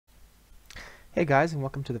Hey guys, and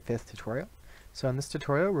welcome to the 5th tutorial. So in this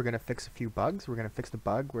tutorial we're going to fix a few bugs. We're going to fix the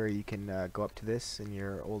bug where you can go up to this and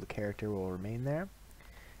your old character will remain there.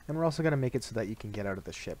 And we're also going to make it so that you can get out of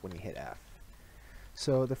the ship when you hit F.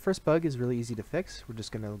 So the first bug is really easy to fix. We're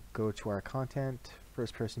just going to go to our content,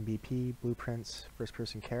 first person BP, blueprints, first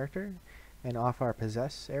person character, and off our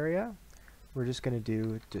possess area we're just going to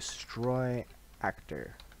do destroy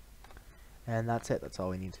actor. And that's it. That's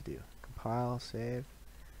all we need to do. Compile, save,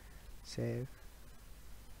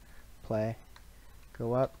 play,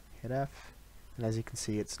 go up, hit F, and as you can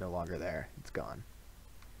see it's no longer there, it's gone.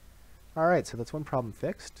 Alright, so that's one problem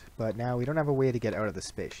fixed, but now we don't have a way to get out of the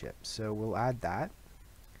spaceship, so we'll add that.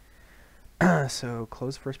 So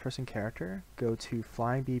close first person character, go to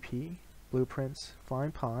flying BP, blueprints,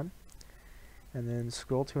 flying pawn, and then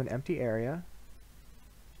scroll to an empty area,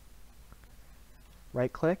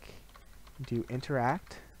 right click, do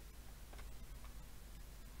interact.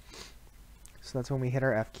 So that's when we hit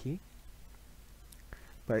our F key.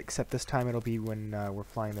 But except this time it'll be when we're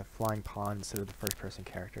flying the flying pawn instead of the first person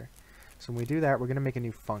character. So when we do that, we're going to make a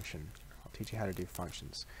new function. I'll teach you how to do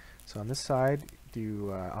functions. So on this side,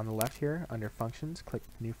 on the left here, under functions, click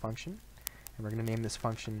new function. And we're going to name this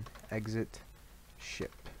function exit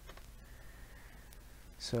ship.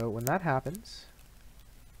 So when that happens,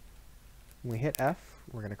 when we hit F,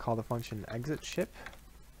 we're going to call the function exit ship.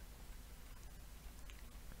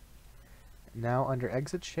 Now under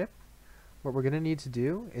exit ship, what we're going to need to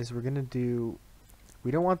do is we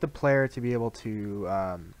don't want the player to be able to,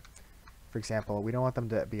 for example, we don't want them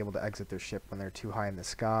to be able to exit their ship when they're too high in the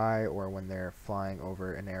sky or when they're flying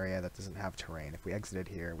over an area that doesn't have terrain. If we exited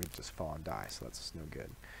here, we'd just fall and die, so that's just no good.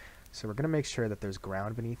 So we're going to make sure that there's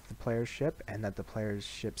ground beneath the player's ship and that the player's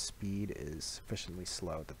ship's speed is sufficiently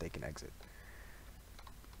slow that they can exit.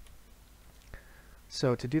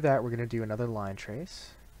 So to do that, we're going to do another line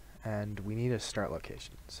trace. And we need a start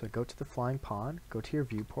location. So go to the flying pawn, go to your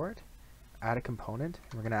viewport, add a component,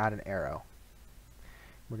 and we're going to add an arrow.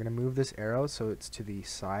 We're going to move this arrow so it's to the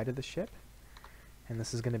side of the ship, and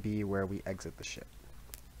this is going to be where we exit the ship.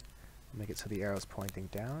 Make it so the arrow is pointing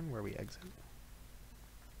down where we exit.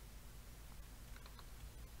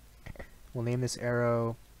 We'll name this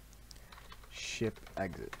arrow ship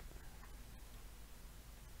exit.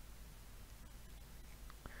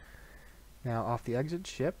 Now off the exit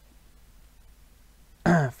ship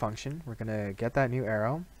function, we're going to get that new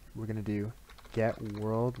arrow. We're going to do get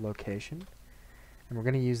world location, and we're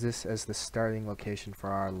going to use this as the starting location for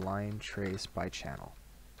our line trace by channel.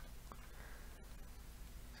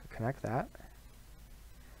 So connect that.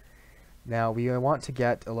 Now we want to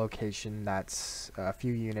get a location that's a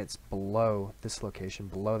few units below this location,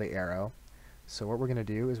 below the arrow. So what we're going to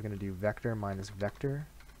do is we're going to do vector minus vector,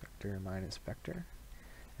 vector minus vector,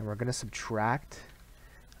 and we're going to subtract.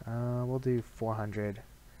 We'll do 400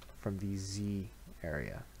 from the Z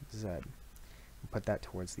area, Z. We'll put that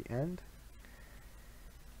towards the end.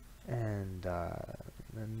 And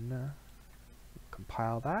then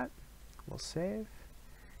compile that. We'll save.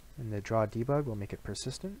 And the draw debug will make it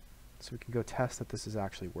persistent. So we can go test that this is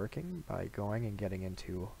actually working by going and getting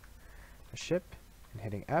into a ship and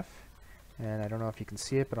hitting F. And I don't know if you can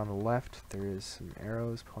see it, but on the left there is some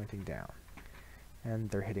arrows pointing down. And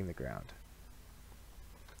they're hitting the ground.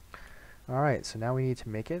 Alright, so now we need to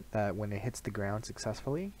make it that when it hits the ground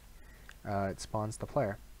successfully, it spawns the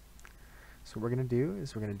player. So what we're going to do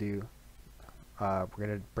is we're going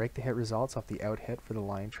to break the hit results off the out hit for the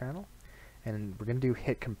line channel, and we're going to do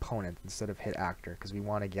hit component instead of hit actor because we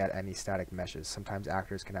want to get any static meshes. Sometimes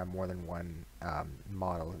actors can have more than one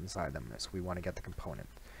model inside them, so we want to get the component.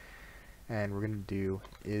 And we're going to do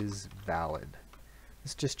is valid.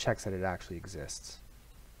 This just checks that it actually exists,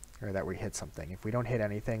 or that we hit something. If we don't hit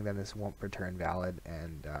anything, then this won't return valid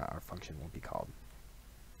and our function won't be called.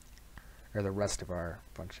 Or the rest of our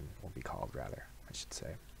function won't be called, rather, I should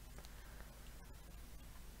say.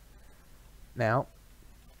 Now,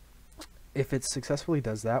 if it successfully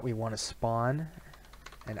does that, we want to spawn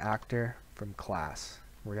an actor from class.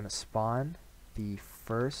 We're going to spawn the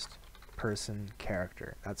first person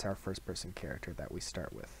character. That's our first person character that we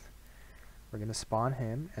start with. We're going to spawn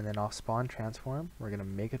him, and then off spawn transform, we're going to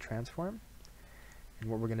make a transform. And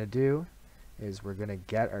what we're going to do is we're going to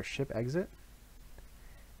get our ship exit,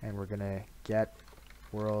 and we're going to get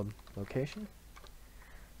world location.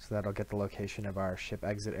 So that'll get the location of our ship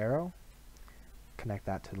exit arrow. Connect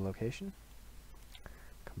that to the location.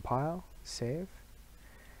 Compile, save.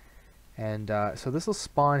 And so this will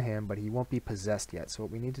spawn him, but he won't be possessed yet. So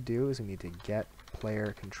what we need to do is we need to get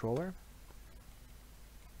player controller.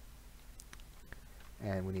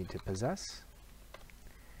 And we need to possess.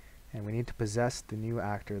 And we need to possess the new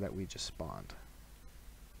actor that we just spawned.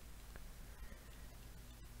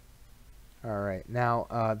 Alright,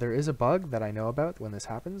 now there is a bug that I know about when this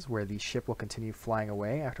happens, where the ship will continue flying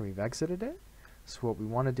away after we've exited it. So what we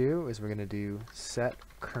want to do is we're going to do set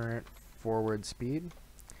current forward speed.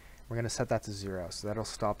 We're going to set that to 0, so that'll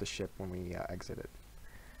stop the ship when we exit it.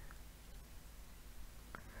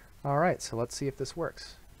 Alright, so let's see if this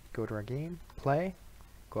works. Go to our game, play,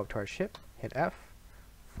 go up to our ship, hit F,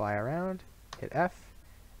 fly around, hit F,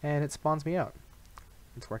 and it spawns me out.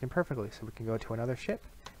 It's working perfectly, so we can go to another ship,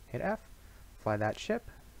 hit F, fly that ship,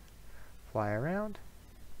 fly around,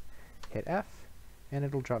 hit F, and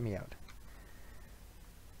it'll drop me out.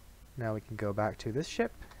 Now we can go back to this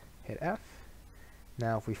ship, hit F.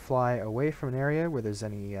 Now if we fly away from an area where there's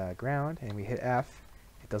any ground and we hit F,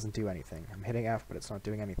 it doesn't do anything. I'm hitting F, but it's not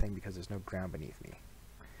doing anything because there's no ground beneath me.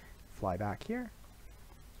 Fly back here,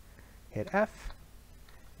 hit F,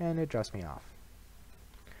 and it drops me off.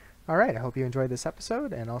 Alright, I hope you enjoyed this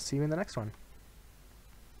episode, and I'll see you in the next one.